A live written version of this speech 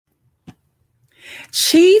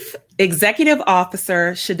Chief Executive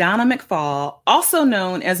Officer ShaDonna McPhaul, also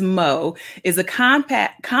known as Mo, is a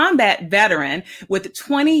combat veteran with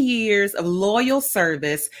 20 years of loyal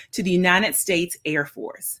service to the United States Air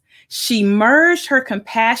Force. She merged her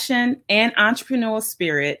compassion and entrepreneurial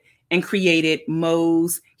spirit and created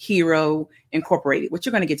Mo's Hero Incorporated, which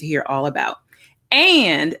you're going to get to hear all about,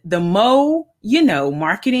 and the Mo,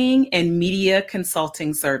 marketing and media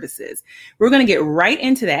consulting services. We're going to get right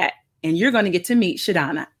into that, and you're going to get to meet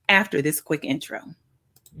ShaDonna after this quick intro.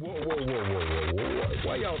 Whoa.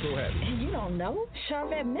 Why y'all so happy? You don't know?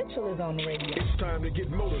 Sharvette Mitchell is on the radio. It's time to get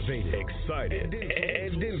motivated, excited,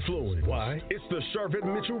 and influenced. Why? It's the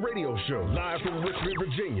Sharvette Mitchell Radio Show, live from Richmond,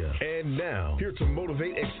 Virginia. And now, here to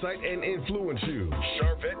motivate, excite, and influence you,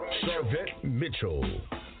 Sharvette Mitchell.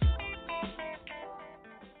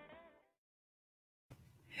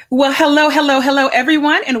 Well, hello,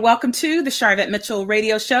 everyone, and welcome to the Sharvette Mitchell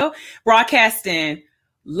Radio Show, broadcasting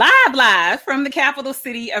live from the capital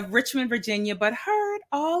city of Richmond, Virginia, but heard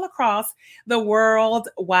all across the World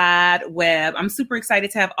Wide Web. I'm super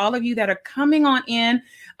excited to have all of you that are coming on in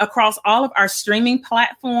across all of our streaming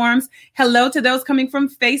platforms. Hello to those coming from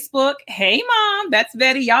Facebook. Hey, Mom, that's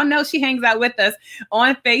Betty. Y'all know she hangs out with us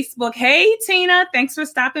on Facebook. Hey, Tina, thanks for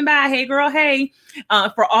stopping by. Hey, girl, hey.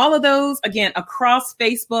 For all of those, again, across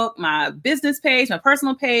Facebook, my business page, my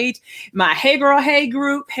personal page, my Hey Girl, Hey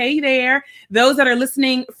group, hey there. Those that are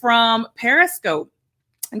listening from Periscope,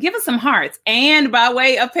 and give us some hearts. And by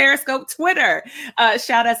way of Periscope, Twitter,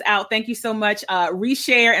 shout us out. Thank you so much.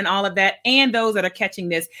 Reshare and all of that. And those that are catching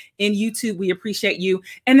this in YouTube, we appreciate you.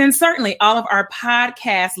 And then certainly all of our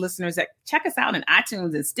podcast listeners that check us out in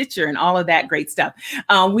iTunes and Stitcher and all of that great stuff.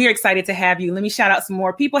 We're excited to have you. Let me shout out some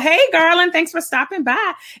more people. Hey, Garland, thanks for stopping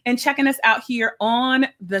by and checking us out here on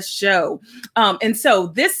the show. And so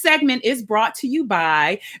this segment is brought to you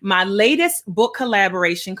by my latest book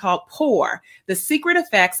collaboration called Pour: The Secret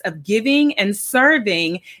Effects of Giving and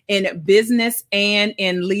Serving in Business and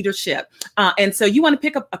in Leadership. And so you want to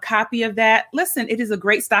pick up a copy of that. Listen, it is a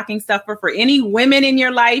great stocking stuffer for any women in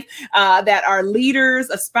your life that are leaders,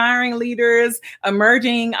 aspiring leaders,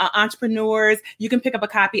 emerging entrepreneurs. You can pick up a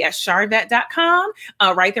copy at Sharvette.com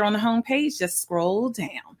right there on the homepage. Just scroll down.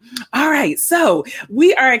 All right. So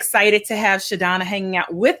we are excited to have ShaDonna hanging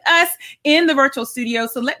out with us in the virtual studio.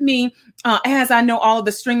 So let me, as I know all of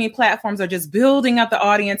the streaming platforms are just building up the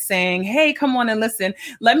audience saying, hey, come on and listen.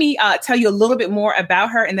 Let me tell you a little bit more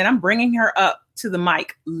about her, and then I'm bringing her up to the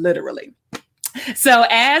mic, literally. So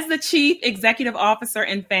as the Chief Executive Officer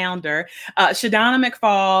and founder, ShaDonna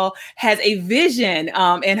McPhaul has a vision,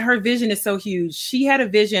 and her vision is so huge. She had a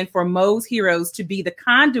vision for Mo's Heroes to be the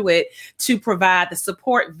conduit to provide the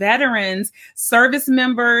support veterans, service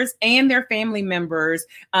members, and their family members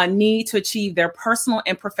need to achieve their personal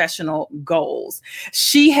and professional goals.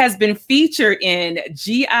 She has been featured in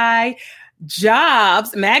GI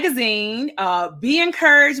Jobs Magazine, Be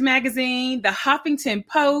Encouraged Magazine, the Huffington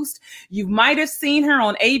Post. You might have seen her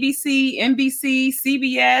on ABC, NBC,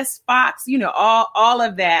 CBS, Fox, all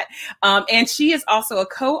of that. And she is also a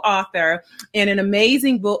co-author in an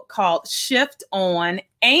amazing book called Shift On,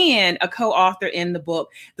 and a co-author in the book,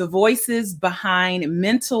 The Voices Behind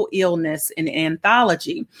Mental Illness, in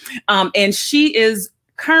Anthology. And she is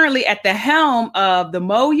currently at the helm of the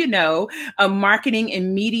Mo, marketing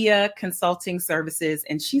and media consulting services.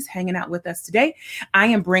 And she's hanging out with us today. I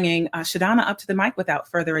am bringing ShaDonna up to the mic without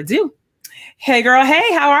further ado. Hey, girl.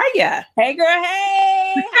 Hey, how are you? Hey, girl.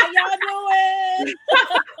 Hey, how y'all doing?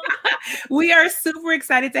 We are super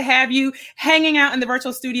excited to have you hanging out in the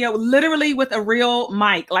virtual studio, literally with a real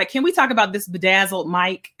mic. Like, can we talk about this bedazzled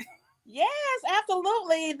mic? Yes,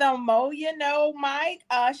 absolutely. The Mo, mic.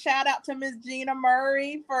 Shout out to Miss Gina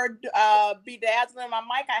Murray for bedazzling my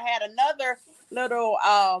mic. I had another little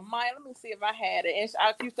mic. Let me see if I had it. And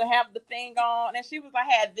I used to have the thing on, and I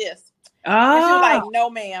had this. Oh, and she was like,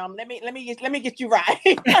 no, ma'am. Let me get you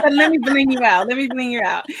right. Let me bling you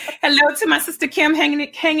out. Hello to my sister Kim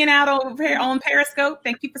hanging out over here on Periscope.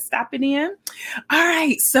 Thank you for stopping in. All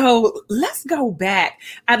right, so let's go back.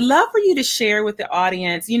 I'd love for you to share with the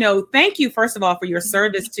audience. Thank you first of all for your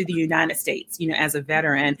service to the United States. As a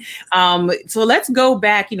veteran. So let's go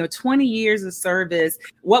back. 20 years of service.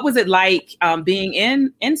 What was it like being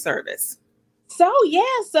in service? So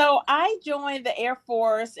I joined the Air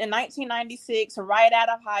Force in 1996, right out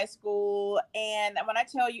of high school. And when I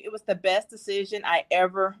tell you it was the best decision I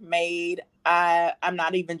ever made, I'm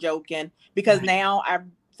not even joking, because now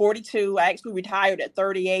I'm 42. I actually retired at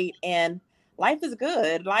 38, and life is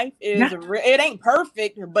good. Life is, it ain't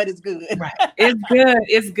perfect, but it's good. Right. It's good.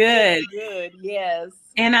 It's good. It's good. Yes.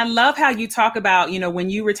 And I love how you talk about, when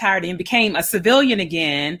you retired and became a civilian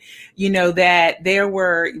again, that there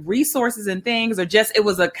were resources and things, or just it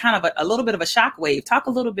was a kind of a little bit of a shockwave. Talk a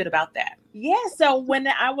little bit about that. Yeah. So when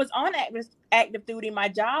I was on active duty, my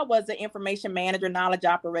job was an information manager, knowledge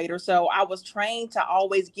operator. So I was trained to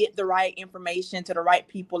always get the right information to the right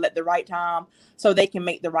people at the right time so they can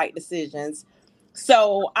make the right decisions.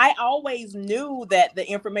 So I always knew that the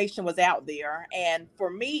information was out there. And for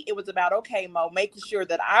me, it was about, okay, Mo, making sure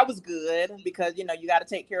that I was good because, you got to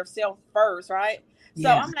take care of self first, right? So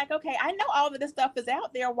yeah. I'm like, okay, I know all of this stuff is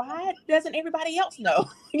out there. Why doesn't everybody else know?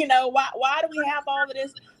 Why do we have all of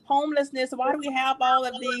this homelessness? Why do we have all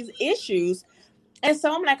of these issues? And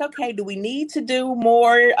so I'm like, okay, do we need to do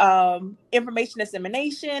more information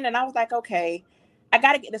dissemination? And I was like, okay, I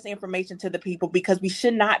got to get this information to the people because we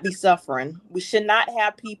should not be suffering. We should not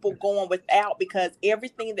have people going without because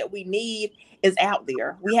everything that we need is out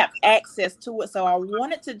there. We have access to it. So I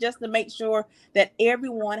wanted to make sure that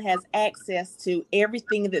everyone has access to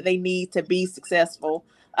everything that they need to be successful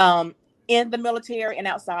in the military and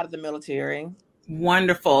outside of the military.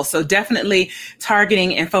 Wonderful. So definitely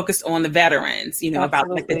targeting and focused on the veterans, about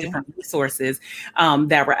like the different resources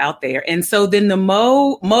that were out there. And so then the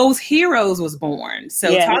Mo's Heroes was born. So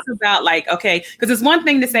yes. Talk about okay, because it's one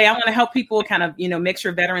thing to say, I want to help people kind of, make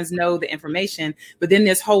sure veterans know the information, but then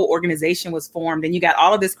this whole organization was formed and you got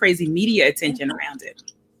all of this crazy media attention around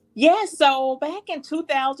it. Yeah. So back in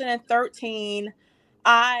 2013,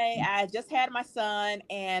 I just had my son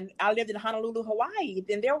and I lived in Honolulu, Hawaii.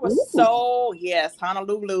 And there was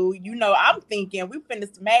Honolulu. I'm thinking we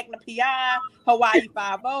finished Magna PI, Hawaii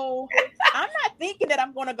 5-0. I'm not thinking that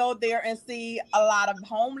I'm going to go there and see a lot of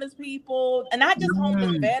homeless people and not just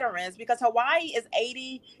homeless veterans because Hawaii is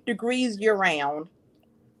 80 degrees year round.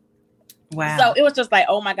 Wow. So it was just like,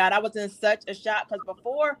 oh my God, I was in such a shock because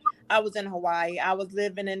before I was in Hawaii, I was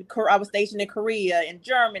stationed in Korea, in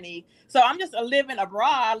Germany. So I'm just living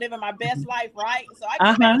abroad, living my best life, right? So I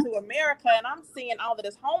come back to America and I'm seeing all of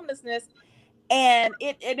this homelessness and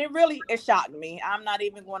it really shocked me. I'm not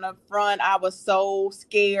even going to front. I was so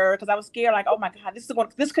scared because I was scared like, oh my God,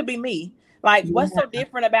 this could be me. Like what's so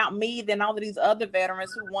different about me than all of these other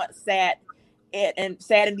veterans who once sat in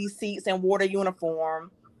these seats and wore the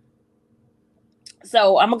uniform?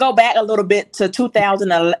 So I'm going to go back a little bit to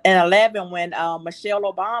 2011 when Michelle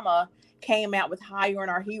Obama came out with Hiring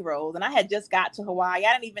Our Heroes. And I had just got to Hawaii.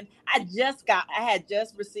 I had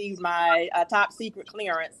just received my top secret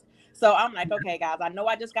clearance. So I'm like, okay, guys, I know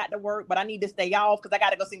I just got to work, but I need to stay off because I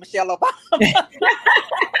got to go see Michelle Obama.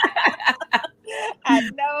 I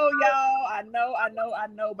know, y'all. I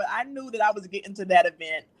know. But I knew that I was getting to that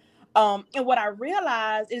event. And what I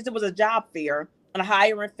realized is it was a job fair. And a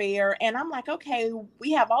hiring fair. And I'm like, okay,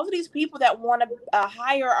 we have all of these people that want to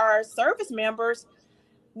hire our service members.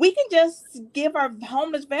 We can just give our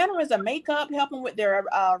homeless veterans a makeup, help them with their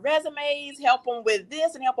resumes, help them with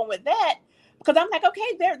this and help them with that. Because I'm like,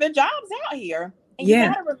 okay, their jobs out here. And you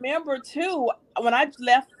got to remember too, when I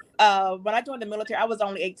joined the military, I was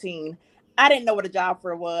only 18. I didn't know what a job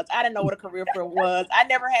fair was. I didn't know what a career fair was. I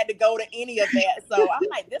never had to go to any of that. So I'm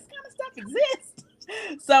like, this kind of stuff exists.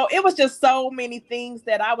 So it was just so many things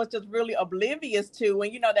that I was just really oblivious to.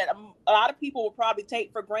 And, that a lot of people will probably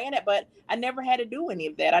take for granted, but I never had to do any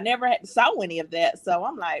of that. I never had to saw any of that. So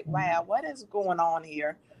I'm like, wow, what is going on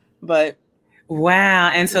here? But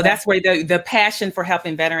wow. And so that's where the passion for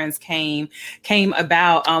helping veterans came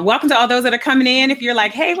about. Welcome to all those that are coming in. If you're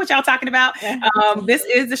like, hey, what y'all talking about? This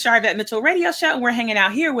is the Sharvette Mitchell radio show. And we're hanging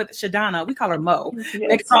out here with ShaDonna. We call her Mo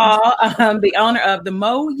McPhaul, the owner of the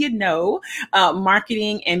Mo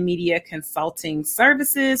marketing and media consulting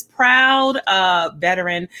services, proud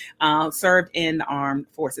veteran, served in the armed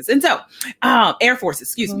forces. And so Air Force,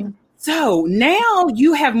 excuse me. So now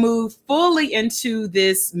you have moved fully into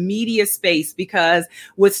this media space because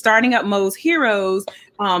with starting up Mo's Heroes,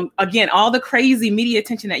 again, all the crazy media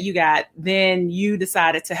attention that you got, then you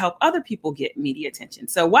decided to help other people get media attention.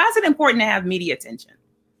 So why is it important to have media attention?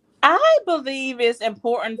 I believe it's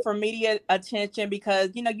important for media attention because,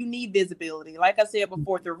 you need visibility. Like I said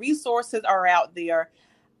before, the resources are out there.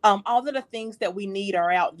 All of the things that we need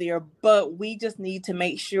are out there, but we just need to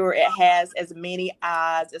make sure it has as many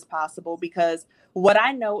eyes as possible because what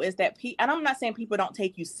I know is that, and I'm not saying people don't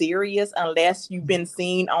take you serious unless you've been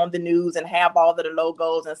seen on the news and have all of the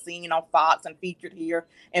logos and seen on Fox and featured here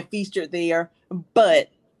and featured there. But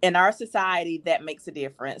in our society, that makes a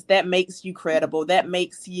difference. That makes you credible. That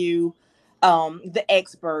makes you the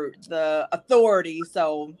expert, the authority.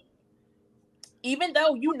 So even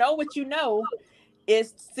though you know what you know,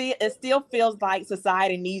 it still feels like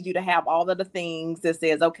society needs you to have all of the things that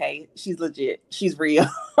says, okay, she's legit, she's real.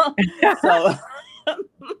 So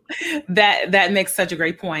that makes such a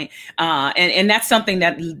great point. And that's something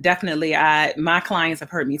that definitely my clients have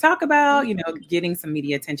heard me talk about, getting some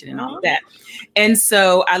media attention and all of that. And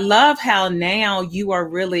so I love how now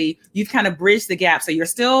you've kind of bridged the gap. So you're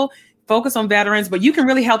still focused on veterans, but you can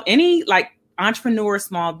really help any entrepreneur,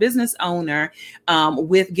 small business owner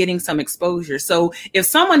with getting some exposure. So if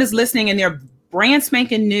someone is listening and they're brand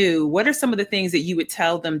spanking new, what are some of the things that you would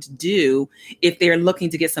tell them to do if they're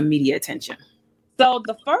looking to get some media attention? So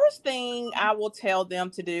the first thing I will tell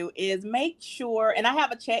them to do is make sure, and I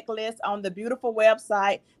have a checklist on the beautiful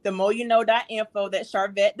website, themoreyouKnow.info that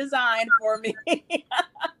Sharvette designed for me.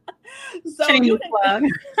 So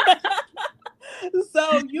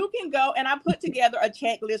you can go, and I put together a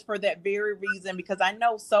checklist for that very reason, because I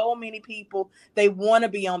know so many people, they want to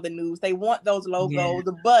be on the news. They want those logos,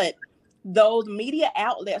 but those media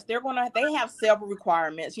outlets, they have several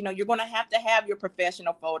requirements. You're going to have your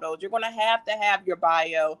professional photos. You're going to have your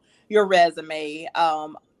bio, your resume,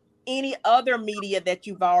 any other media that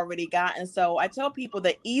you've already gotten. So I tell people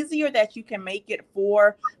the easier that you can make it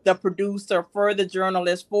for the producer, for the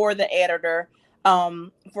journalist, for the editor,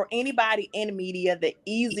 for anybody in media, the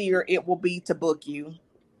easier it will be to book you,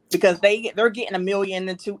 because they're getting 1.2 million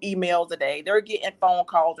emails a day. They're getting phone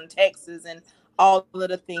calls and texts and all of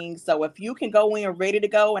the things. So if you can go in ready to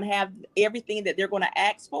go and have everything that they're going to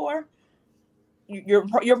ask for, you'll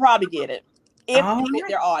probably get it. If you get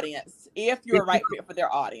their audience, if you're a right fit for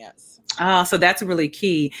their audience. So that's really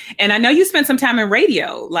key. And I know you spent some time in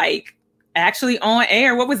radio, actually on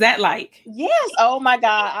air. What was that like? Yes. Oh my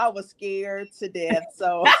God. I was scared to death.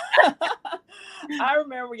 So I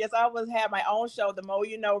remember, I had my own show, the Mo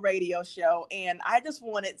You Know radio show. And I just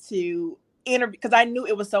wanted to interview, because I knew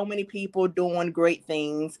it was so many people doing great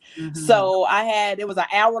things. Mm-hmm. So it was an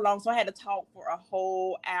hour long. So I had to talk for a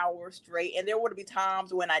whole hour straight. And there would be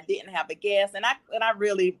times when I didn't have a guest, and I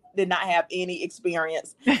really did not have any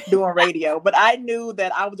experience doing radio, but I knew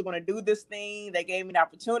that I was going to do this thing. They gave me the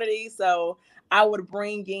opportunity. So I would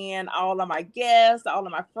bring in all of my guests, all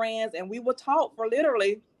of my friends, and we would talk for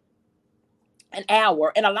literally an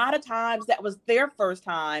hour. And a lot of times that was their first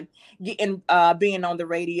time getting being on the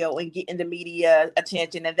radio and getting the media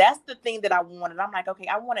attention. And that's the thing that I wanted. I'm like, okay,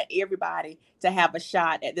 I wanted everybody to have a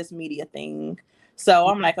shot at this media thing. So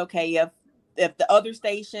I'm like, okay, if the other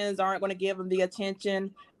stations aren't going to give them the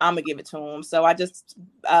attention, I'm gonna give it to them. So I just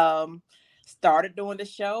started doing the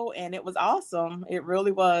show, and it was awesome. It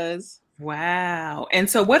really was. Wow. And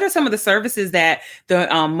so what are some of the services that the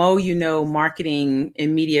Mo You Know marketing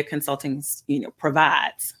and media consulting,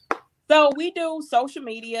 provides? So we do social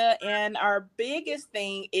media, and our biggest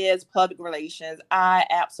thing is public relations. I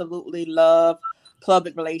absolutely love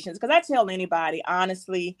public relations, because I tell anybody,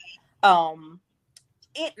 honestly, and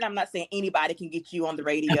I'm not saying anybody can get you on the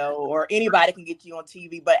radio or anybody can get you on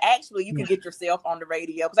TV, but actually you can get yourself on the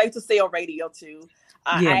radio, because I used to sell radio too.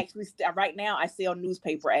 I actually, right now I sell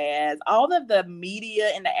newspaper ads. All of the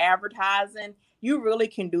media and the advertising, you really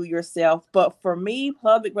can do yourself. But for me,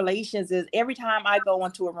 public relations is every time I go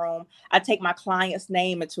into a room, I take my client's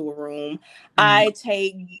name into a room. I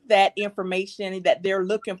take that information that they're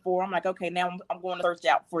looking for. I'm like, okay, now I'm going to search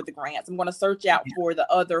out for the grants. I'm going to search out for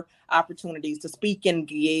the other opportunities, the speaking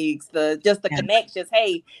gigs, the connections.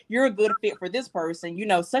 Hey, you're a good fit for this person.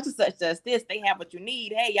 Such and such as this, they have what you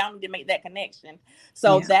need. Hey, y'all need to make that connection.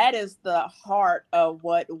 So that is the heart of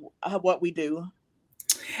what we do.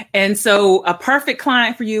 And so a perfect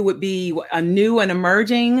client for you would be a new and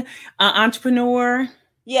emerging entrepreneur.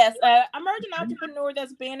 Yes, emerging entrepreneur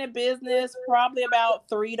that's been in business probably about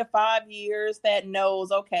 3 to 5 years, that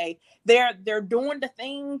knows, okay, they're doing the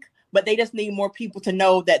thing, but they just need more people to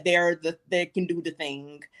know that they can do the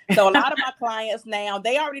thing. So a lot of my clients now,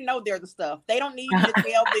 they already know they're the stuff. They don't need you to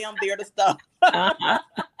tell them they're the stuff.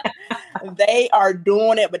 They are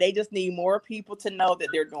doing it, but they just need more people to know that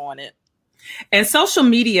they're doing it. And social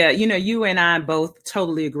media, you and I both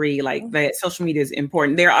totally agree, that social media is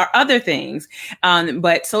important. There are other things,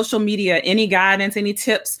 but social media, any guidance, any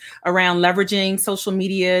tips around leveraging social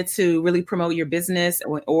media to really promote your business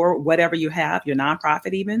or whatever you have, your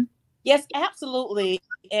nonprofit even? Yes, absolutely.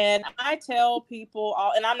 And I tell people,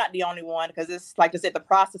 and I'm not the only one, because it's like I said, the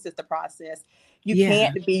process is the process. You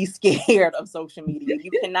can't be scared of social media. You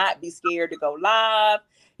cannot be scared to go live.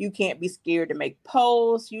 You can't be scared to make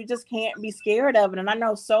posts. You just can't be scared of it. And I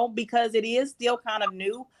know because it is still kind of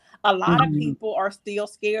new, a lot of people are still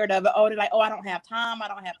scared of it. Oh, they're like, I don't have time.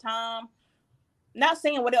 Not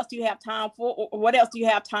saying what else do you have time for? Or what else do you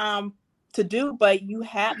have time to do, but you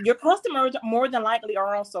have your customers more than likely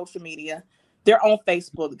are on social media. They're on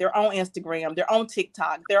Facebook, they're on Instagram, they're on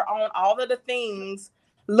TikTok, they're on all of the things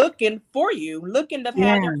looking for you, looking to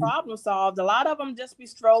have their problem solved. A lot of them just be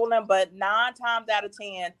strolling, but 9 times out of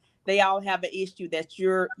 10, they all have an issue that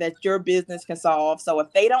your business can solve. So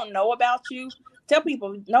if they don't know about you, tell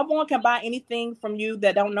people no one can buy anything from you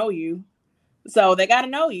that don't know you. So they got to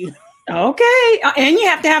know you. Okay. And you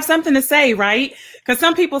have to have something to say, right? Because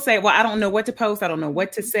some people say, well, I don't know what to post. I don't know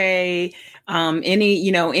what to say.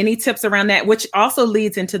 Any tips around that, which also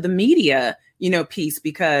leads into the media, piece,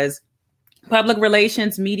 because public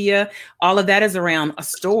relations, media, all of that is around a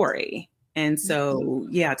story. And so,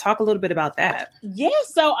 talk a little bit about that.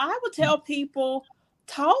 So I would tell people,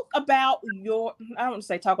 talk about I don't want to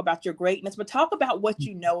say talk about your greatness, but talk about what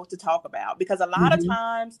you know to talk about. Because a lot of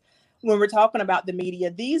times when we're talking about the media,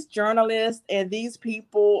 these journalists and these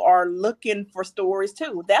people are looking for stories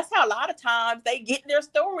too. That's how a lot of times they get their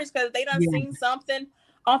stories, because they done seen something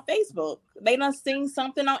on Facebook. They done seen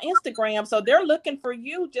something on Instagram. So they're looking for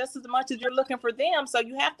you just as much as you're looking for them. So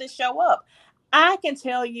you have to show up. I can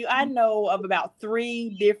tell you, I know of about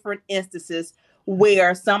 3 different instances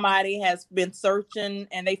where somebody has been searching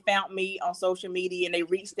and they found me on social media and they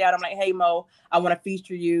reached out. I'm like, hey, Mo, I want to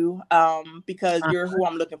feature you because you're who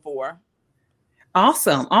I'm looking for.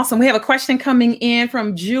 Awesome. We have a question coming in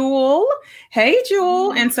from Jewel. Hey,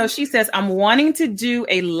 Jewel. And so she says, I'm wanting to do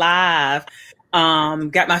a live.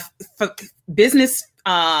 Got my business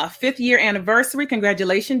 5th year anniversary.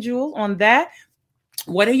 Congratulations, Jewel, on that.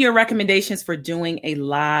 What are your recommendations for doing a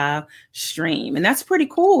live stream? And that's pretty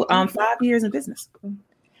cool. 5 years in business.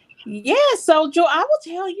 So Joe, I will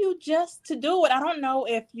tell you just to do it. I don't know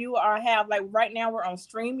if you have, like right now we're on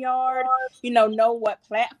StreamYard, know what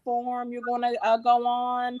platform you're going to go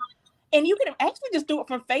on. And you can actually just do it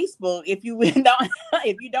from Facebook if you don't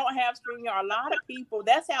have StreamYard. A lot of people,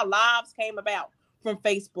 that's how lives came about, from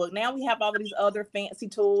Facebook. Now we have all of these other fancy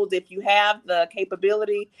tools if you have the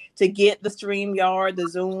capability to get the StreamYard, the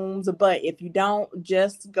Zooms. But if you don't,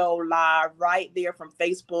 just go live right there from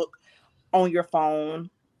Facebook on your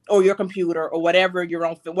phone or your computer or whatever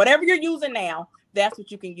you're using now. That's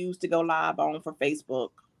what you can use to go live on for Facebook.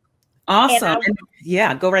 Awesome.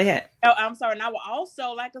 Go right ahead. Oh, I'm sorry. And I will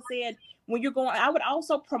also, like I said, when you're going, I would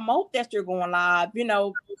also promote that you're going live.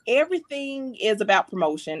 Everything is about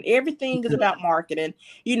promotion. Everything is about marketing.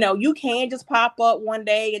 You can just pop up one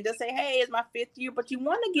day and just say, hey, it's my 5th year, but you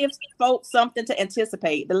want to give folks something to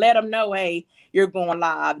anticipate, to let them know, hey, you're going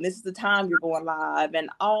live. And this is the time you're going live and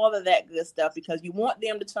all of that good stuff, because you want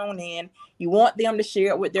them to tune in. You want them to share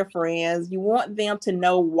it with their friends. You want them to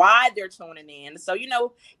know why they're tuning in. So,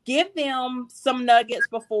 give them some nuggets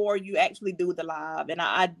before you actually do the live. And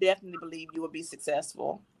I definitely believe you will be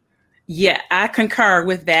successful. Yeah, I concur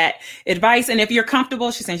with that advice. And if you're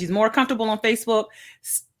comfortable, she's saying she's more comfortable on Facebook,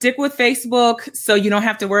 stick with Facebook so you don't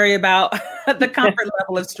have to worry about the comfort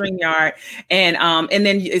level of StreamYard. And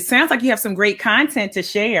then it sounds like you have some great content to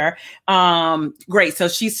share. Great. So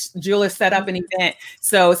Julia set up an event.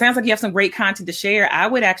 So it sounds like you have some great content to share. I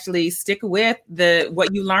would actually stick with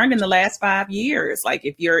what you learned in the last 5 years. Like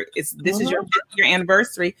this is your 5th year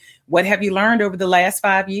anniversary. What have you learned over the last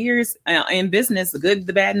 5 years in business? The good,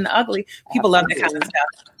 the bad, and the ugly. People love that kind of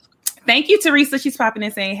stuff. Thank you, Teresa. She's popping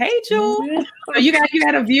in saying, "Hey, Jewel." So you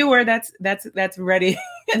got a viewer that's ready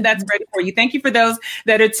and that's ready for you. Thank you for those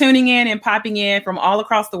that are tuning in and popping in from all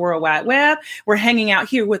across the World Wide Web. We're hanging out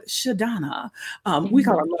here with ShaDonna. We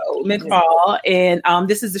call her McPhaul, and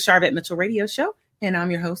this is the Sharvette Mitchell Radio Show. And I'm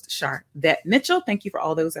your host, Sharvette Mitchell. Thank you for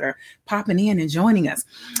all those that are popping in and joining us.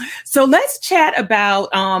 So let's chat about,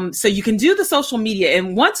 so you can do the social media.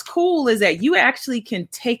 And what's cool is that you actually can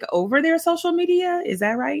take over their social media. Is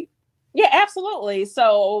that right? Yeah, absolutely.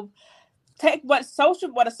 So what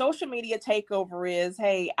a social media takeover is,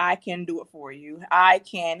 hey, I can do it for you. I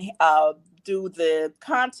can do the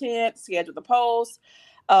content, schedule the posts,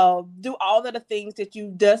 do all of the things that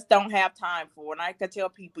you just don't have time for. And I can tell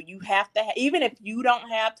people, you have to, even if you don't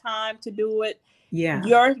have time to do it,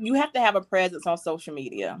 you have to have a presence on social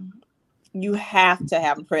media. You have to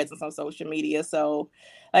have a presence on social media. So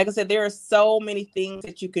like I said, there are so many things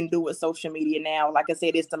that you can do with social media now. Like I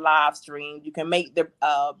said, it's the live stream. You can make the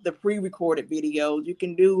pre-recorded videos. You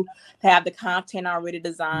can have the content already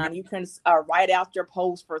designed. You can write out your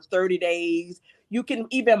post for 30 days. You can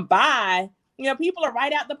even buy, people will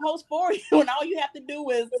write out the post for you, and all you have to do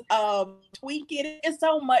is tweak it. It's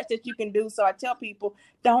so much that you can do. So I tell people,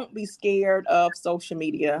 don't be scared of social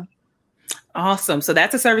media. Awesome. So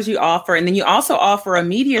that's a service you offer. And then you also offer a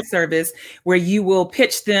media service where you will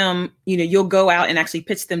pitch them, you'll go out and actually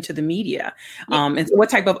pitch them to the media. And so what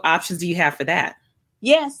type of options do you have for that?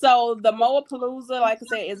 Yeah, so the Moapalooza, like I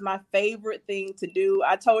said, is my favorite thing to do.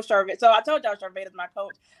 I told Sharvette, so I told y'all Sharvette is my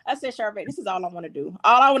coach. I said, Sharvette, this is all I want to do.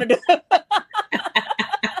 All I want to do.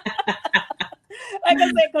 Like I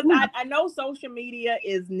said, because I know social media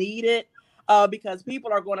is needed because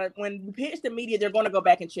people are going to, when you pitch the media, they're going to go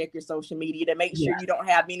back and check your social media to make sure you don't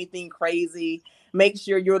have anything crazy, make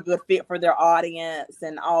sure you're a good fit for their audience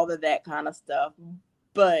and all of that kind of stuff.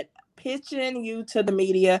 But pitching you to the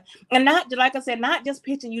media, and not, like I said, not just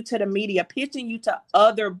pitching you to the media, pitching you to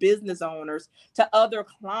other business owners, to other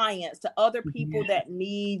clients, to other people that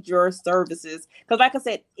need your services. Because like I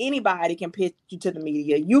said, anybody can pitch you to the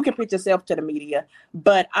media. You can pitch yourself to the media.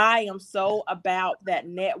 But I am so about that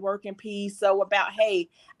networking piece. So about, hey,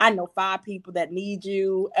 I know 5 people that need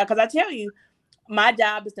you. Because I tell you, my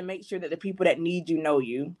job is to make sure that the people that need you know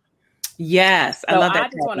you. Yes, I love that. I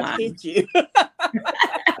just want to pitch you.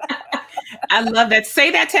 I love that.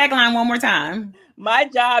 Say that tagline one more time. My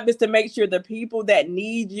job is to make sure the people that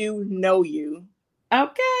need you know you.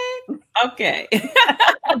 Okay.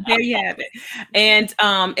 There you have it.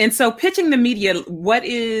 And so pitching the media, what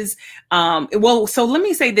is, so let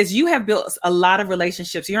me say this, you have built a lot of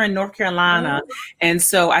relationships. You're in North Carolina. And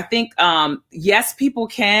so I think, yes, people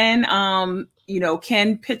can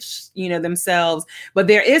pitch, themselves, but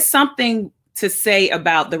there is something to say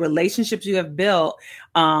about the relationships you have built.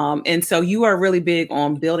 And so you are really big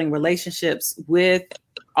on building relationships with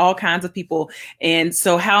all kinds of people. And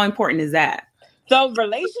so how important is that? So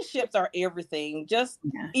relationships are everything. Just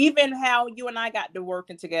even how you and I got to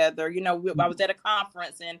working together. I was at a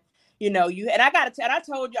conference and, and I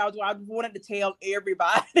told you I wanted to tell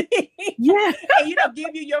everybody. Yeah. And, give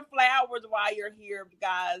you your flowers while you're here,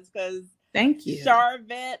 guys, because thank you.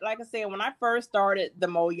 Sharvette, like I said, when I first started the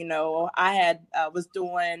Mo, I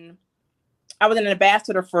was an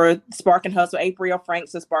ambassador for Spark and Hustle, April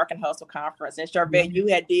Frank's Spark and Hustle conference. And Sharvette, you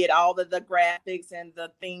had did all of the graphics and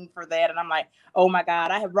the thing for that. And I'm like, oh my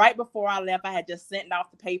God, right before I left, I had just sent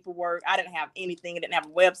off the paperwork. I didn't have anything. I didn't have a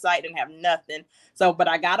website, didn't have nothing. So, but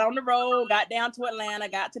I got on the road, got down to Atlanta,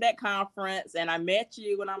 got to that conference, and I met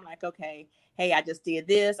you. And I'm like, okay, hey, I just did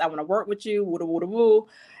this. I want to work with you. Woo.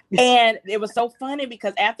 And it was so funny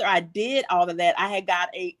because after I did all of that, I had got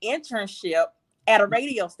an internship at a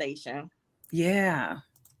radio station. Yeah.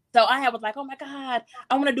 So I was like, oh my God,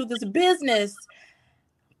 I want to do this business.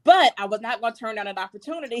 But I was not going to turn down an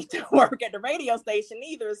opportunity to work at the radio station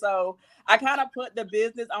either. So I kind of put the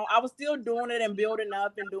business on. I was still doing it and building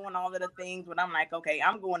up and doing all of the things. But I'm like, okay,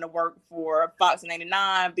 I'm going to work for Fox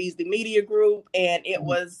 99, Beasley Media Group. And it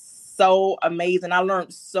was so amazing. I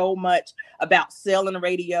learned so much about selling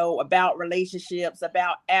radio, about relationships,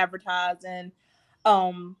 about advertising.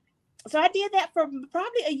 So I did that for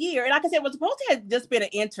probably a year. And like I said, it was supposed to have just been an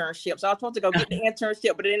internship. So I was supposed to go get the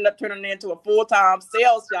internship, but it ended up turning into a full-time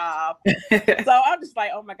sales job. So I'm just like,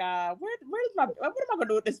 oh my God, what am I going to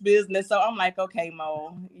do with this business? So I'm like, okay,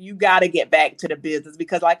 Mo, you got to get back to the business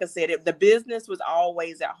because like I said, the business was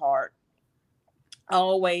always at heart.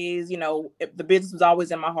 Always, the business was always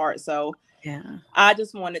in my heart. So yeah, I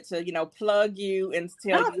just wanted to, plug you and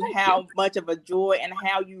tell you how much of a joy and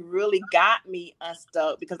how you really got me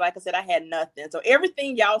unstuck. Because like I said, I had nothing. So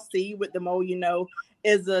everything y'all see with the Mo,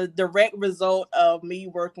 is a direct result of me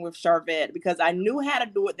working with Sharvette because I knew how to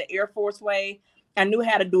do it the Air Force way. I knew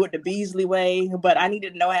how to do it the Beasley way, but I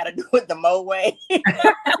needed to know how to do it the Mo way.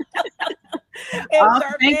 And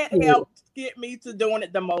Sharvette helped get me to doing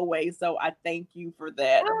it the Mo way. So I thank you for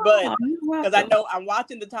that. But because I know I'm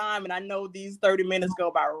watching the time and I know these 30 minutes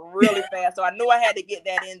go by really fast. So I knew I had to get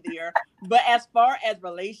that in there. But as far as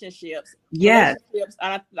relationships, I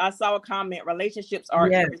saw a comment, relationships are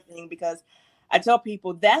everything because I tell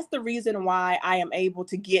people that's the reason why I am able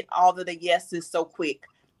to get all of the yeses so quick.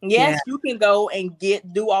 Yes, you can go and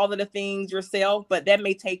do all of the things yourself, but that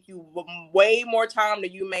may take you way more time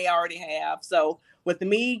than you may already have. So with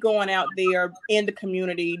me going out there in the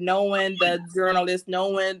community, knowing the journalists,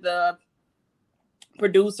 knowing the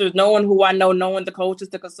producers, knowing who I know, knowing the coaches,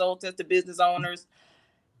 the consultants, the business owners,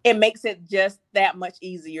 it makes it just that much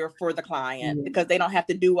easier for the client because they don't have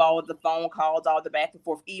to do all of the phone calls, all the back and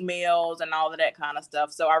forth emails and all of that kind of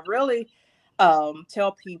stuff. So I really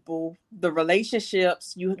tell people the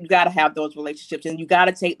relationships, you got to have those relationships and you got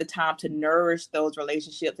to take the time to nourish those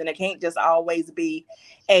relationships. And it can't just always be,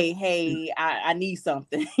 hey, I need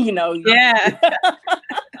something, Yeah.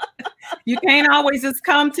 You can't always just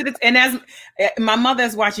come to this. And as my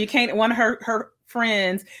mother's watching, you can't, one of her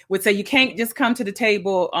friends would say you can't just come to the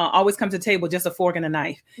table, always come to the table, just a fork and a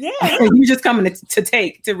knife. Yeah. You just coming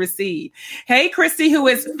to receive. Hey, Christy, who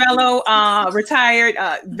is fellow retired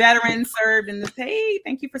veteran, served in this. Hey,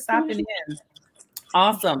 thank you for stopping in.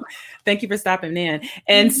 Awesome. Thank you for stopping in.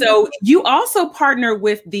 And so you also partner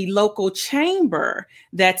with the local chamber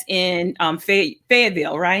that's in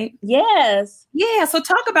Fayetteville, right? Yes. Yeah. So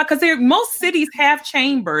talk about, because most cities have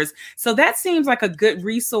chambers. So that seems like a good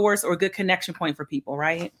resource or a good connection point for people,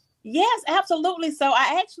 right? Yes, absolutely. So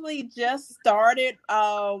I actually just started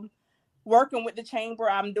working with the chamber.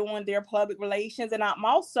 I'm doing their public relations, and I'm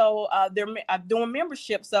also I'm doing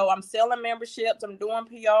membership. So I'm selling memberships. I'm doing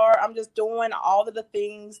PR. I'm just doing all of the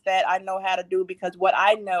things that I know how to do, because what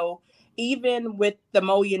I know, even with the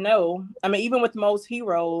Mo, even with Mo's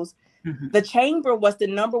Heroes, the chamber was the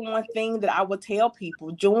number one thing that I would tell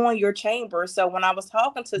people: join your chamber. So when I was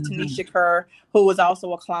talking to Tanisha Kerr, who was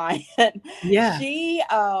also a client, she,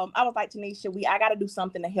 I was like, Tanisha, I got to do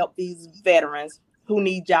something to help these veterans who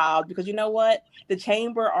need jobs, because you know what? The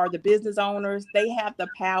chamber are the business owners. They have the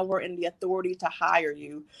power and the authority to hire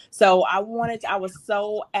you. So I was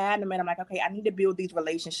so adamant. I'm like, okay, I need to build these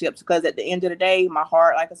relationships, because at the end of the day, my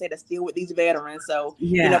heart, like I said, is still with these veterans. So,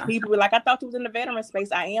 people were like, I thought you was in the veteran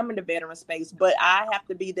space. I am in the veteran space, but I have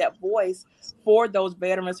to be that voice for those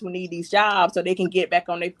veterans who need these jobs, so they can get back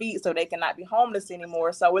on their feet, so they cannot be homeless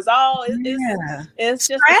anymore. So it's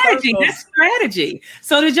just strategy. That's strategy.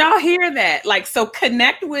 So did y'all hear that? Like, so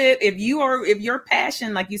connect with, if your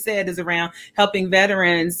passion, like you said, is around helping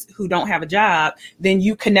veterans who don't have a job, then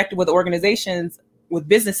you connect with organizations, with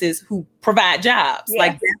businesses who provide jobs.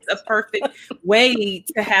 Like, that's a perfect way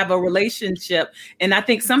to have a relationship. And I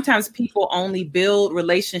think sometimes people only build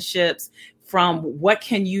relationships from what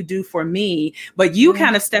can you do for me, but you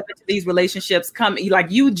kind of step into these relationships,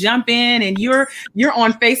 you jump in and you're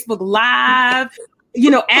on Facebook Live,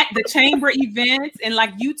 at the chamber events, and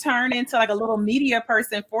like you turn into like a little media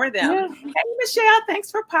person for them. Hey, Michelle, thanks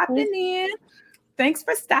for popping in. Thanks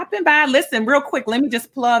for stopping by. Listen, real quick, let me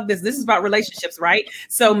just plug this. This is about relationships, right?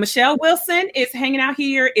 So Michelle Wilson is hanging out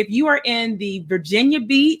here. If you are in the Virginia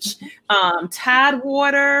Beach,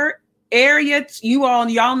 Tidewater area,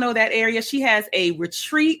 y'all know that area. She has a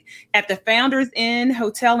retreat at the Founders Inn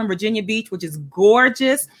Hotel in Virginia Beach, which is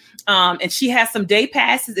gorgeous. And she has some day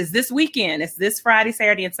passes. It's this weekend. It's this Friday,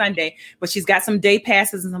 Saturday, and Sunday. But she's got some day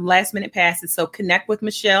passes and some last minute passes. So connect with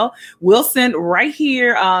Michelle Wilson right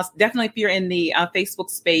here. Definitely if you're in the Facebook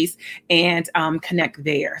space, and connect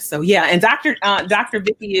there. So yeah. And Dr.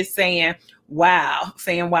 Vicky is saying wow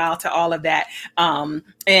to all of that.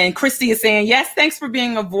 And Christy is saying, yes, thanks for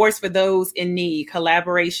being a voice for those in need.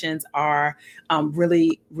 Collaborations are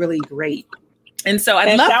really, really great. And so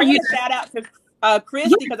I'd love for you to shout out to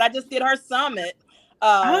Christy, because I just did her summit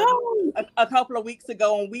a couple of weeks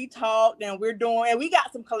ago, and we talked, and we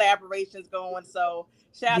got some collaborations going. So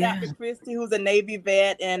shout out to Christy, who's a Navy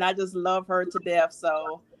vet, and I just love her to death.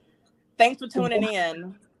 So thanks for tuning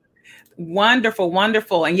in. Wonderful,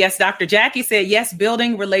 wonderful. And yes, Dr. Jackie said, yes,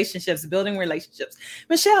 building relationships.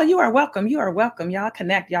 Michelle, you are welcome. Y'all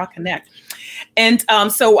connect. And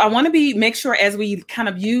so I want to make sure, as we kind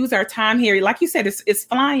of use our time here, like you said, it's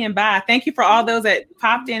flying by. Thank you for all those that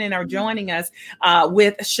popped in and are joining us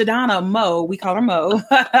with ShaDonna Mo. We call her Mo.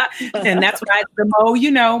 And that's why the Mo,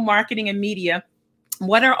 marketing and media.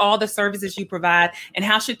 What are all the services you provide, and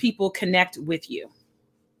how should people connect with you?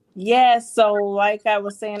 Yes. So like I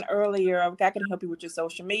was saying earlier, I can help you with your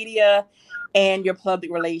social media and your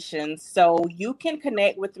public relations. So you can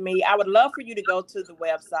connect with me. I would love for you to go to the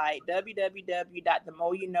website,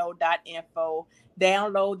 www.themouyouknow.info.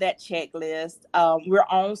 Download that checklist. We're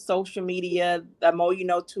on social media, the Mo You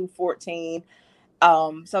Know 214.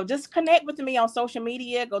 So just connect with me on social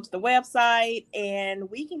media, go to the website,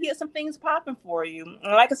 and we can get some things popping for you.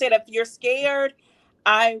 And like I said, if you're scared,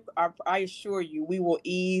 I assure you, we will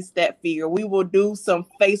ease that fear. We will do some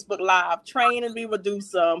Facebook Live training. We will do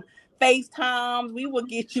some FaceTimes. We will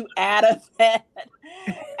get you out of that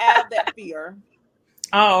fear.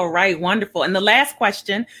 All right. Wonderful. And the last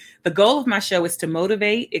question, the goal of my show is to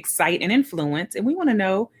motivate, excite, and influence. And we want to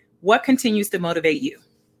know what continues to motivate you.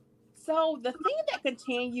 So the thing that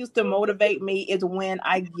continues to motivate me is when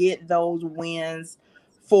I get those wins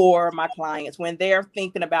for my clients, when they're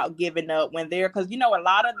thinking about giving up, because a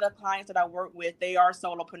lot of the clients that I work with, they are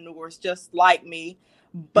solopreneurs just like me.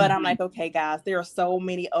 But I'm like, okay, guys, there are so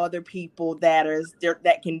many other people that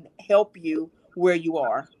can help you where you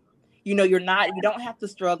are. You don't have to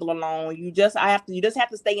struggle alone. You just have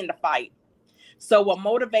to stay in the fight. So what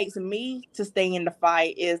motivates me to stay in the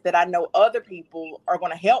fight is that I know other people are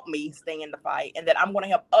going to help me stay in the fight, and that I'm going to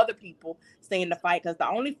help other people stay in the fight, because the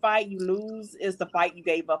only fight you lose is the fight you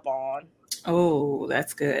gave up on. Oh,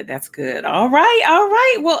 that's good. That's good. All right. All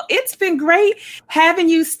right. Well, it's been great having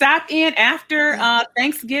you stop in after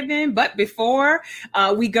Thanksgiving, but before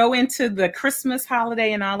we go into the Christmas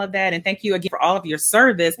holiday and all of that. And thank you again for all of your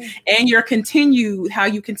service and how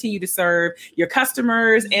you continue to serve your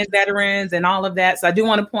customers and veterans and all of that. So I do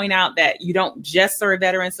want to point out that you don't just serve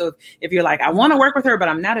veterans. So if you're like, I want to work with her, but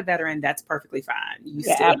I'm not a veteran, that's perfectly fine.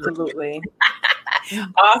 Absolutely.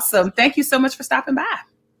 Awesome. Thank you so much for stopping by.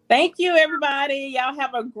 Thank you, everybody. Y'all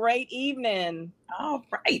have a great evening. All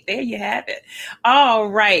right. There you have it. All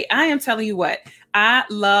right. I am telling you what, I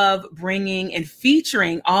love bringing and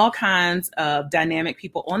featuring all kinds of dynamic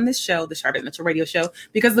people on this show, the Sharvette Mitchell Radio Show,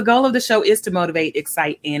 because the goal of the show is to motivate,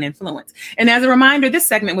 excite, and influence. And as a reminder, this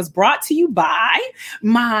segment was brought to you by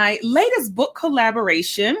my latest book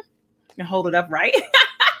collaboration. And hold it up right.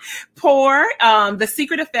 Pour The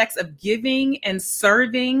Secret Effects of Giving and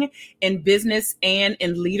Serving in Business and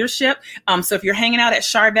in Leadership. So if you're hanging out at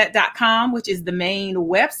Sharvette.com, which is the main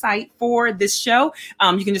website for this show,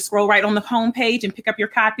 you can just scroll right on the homepage and pick up your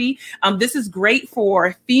copy. This is great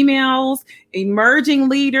for females, emerging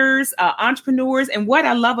leaders, entrepreneurs. And what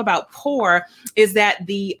I love about Pour is that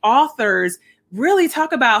the authors really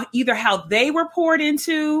talk about either how they were poured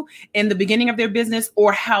into in the beginning of their business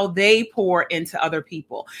or how they pour into other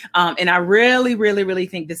people. And I really, really, really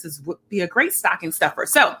think this would be a great stocking stuffer.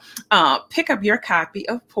 So pick up your copy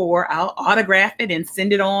of Pour. I'll autograph it and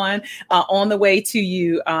send it on the way to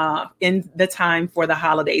you in the time for the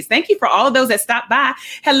holidays. Thank you for all of those that stopped by.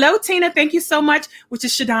 Hello, Tina. Thank you so much, which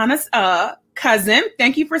is ShaDonna's cousin.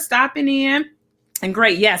 Thank you for stopping in. And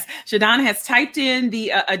great. Yes. ShaDonna has typed in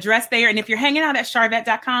the address there. And if you're hanging out at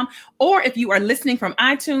Sharvette.com, or if you are listening from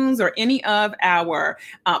iTunes or any of our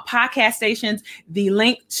podcast stations, the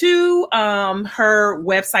link to her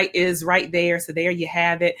website is right there. So there you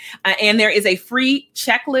have it. And there is a free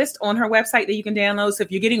checklist on her website that you can download. So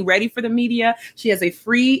if you're getting ready for the media, she has a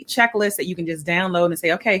free checklist that you can just download and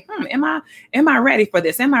say, okay, am I ready for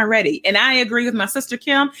this? Am I ready? And I agree with my sister,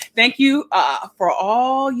 Kim. Thank you for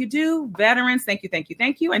all you do. Veterans, thank you. Thank you.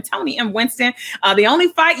 Thank you. And Tony and Winston, the only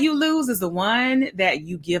fight you lose is the one that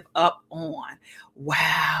you give up on.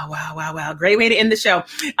 Wow. Great way to end the show.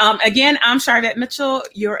 Again, I'm Sharvette Mitchell,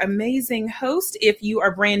 your amazing host. If you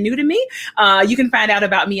are brand new to me, you can find out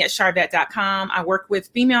about me at Sharvette.com. I work with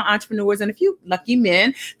female entrepreneurs and a few lucky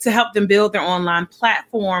men to help them build their online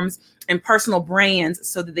platforms and personal brands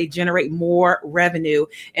so that they generate more revenue.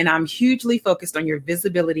 And I'm hugely focused on your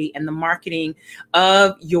visibility and the marketing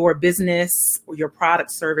of your business or your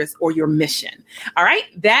product, service, or your mission. All right.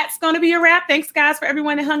 That's going to be a wrap. Thanks, guys, for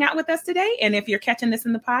everyone that hung out with us today. And if you're catching this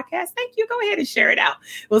in the podcast, thank you. Go ahead and share it out.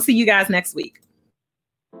 We'll see you guys next week.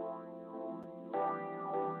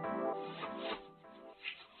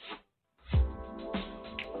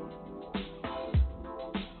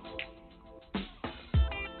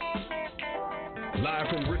 Live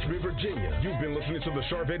from Richmond, Virginia, you've been listening to the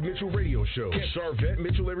Sharvette Mitchell Radio Show. Get Sharvette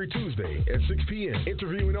Mitchell every Tuesday at 6 p.m.,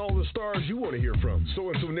 interviewing all the stars you want to hear from.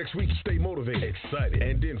 So until next week, stay motivated, excited,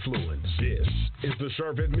 and influenced. This is the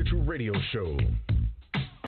Sharvette Mitchell Radio Show.